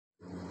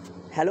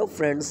Hello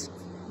friends,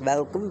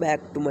 welcome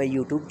back to my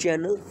YouTube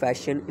channel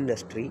Fashion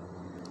Industry.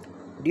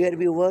 Dear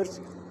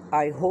viewers,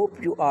 I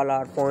hope you all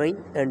are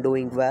fine and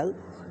doing well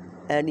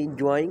and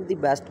enjoying the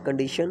best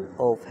condition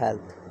of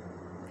health.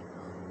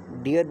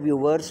 Dear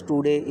viewers,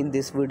 today in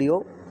this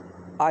video,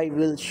 I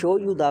will show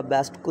you the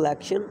best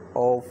collection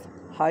of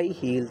high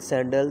heel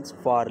sandals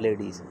for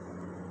ladies.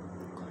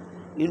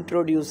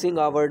 Introducing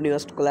our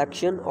newest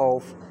collection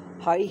of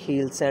high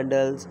heel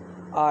sandals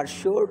are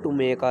sure to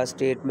make a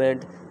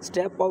statement.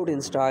 Step out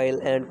in style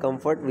and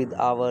comfort with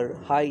our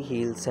high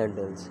heel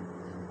sandals.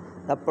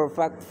 The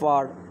perfect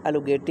for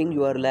elongating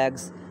your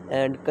legs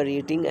and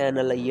creating an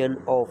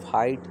illusion of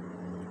height.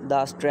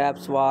 The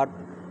straps wrap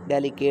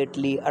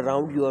delicately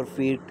around your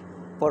feet,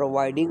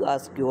 providing a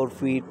secure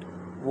fit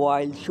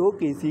while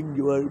showcasing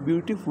your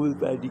beautiful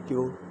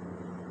pedicure.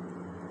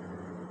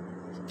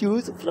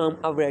 Choose from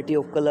a variety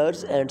of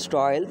colors and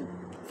styles,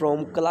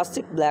 from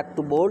classic black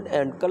to bold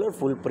and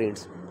colorful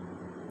prints.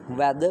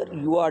 Whether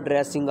you are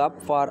dressing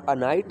up for a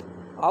night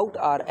out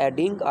or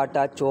adding a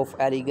touch of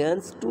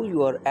elegance to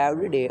your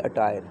everyday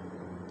attire,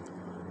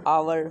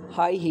 our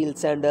high heel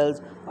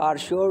sandals are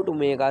sure to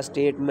make a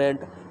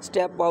statement.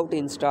 Step out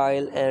in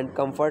style and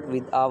comfort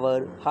with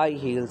our high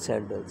heel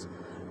sandals.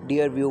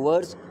 Dear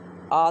viewers,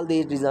 all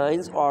these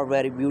designs are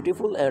very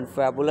beautiful and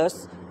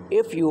fabulous.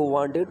 If you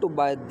wanted to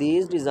buy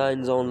these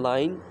designs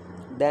online,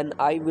 then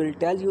I will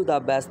tell you the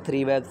best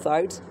 3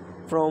 websites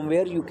from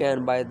where you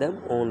can buy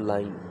them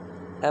online: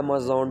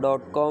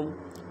 Amazon.com,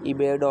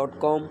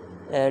 eBay.com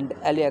and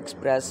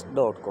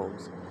AliExpress.com.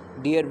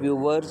 Dear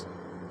viewers,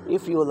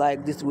 if you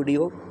like this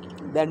video,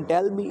 then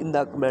tell me in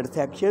the comment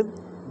section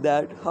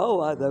that how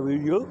was the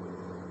video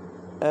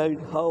and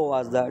how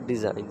was the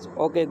designs.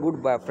 Okay,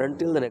 goodbye friend,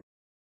 till the next.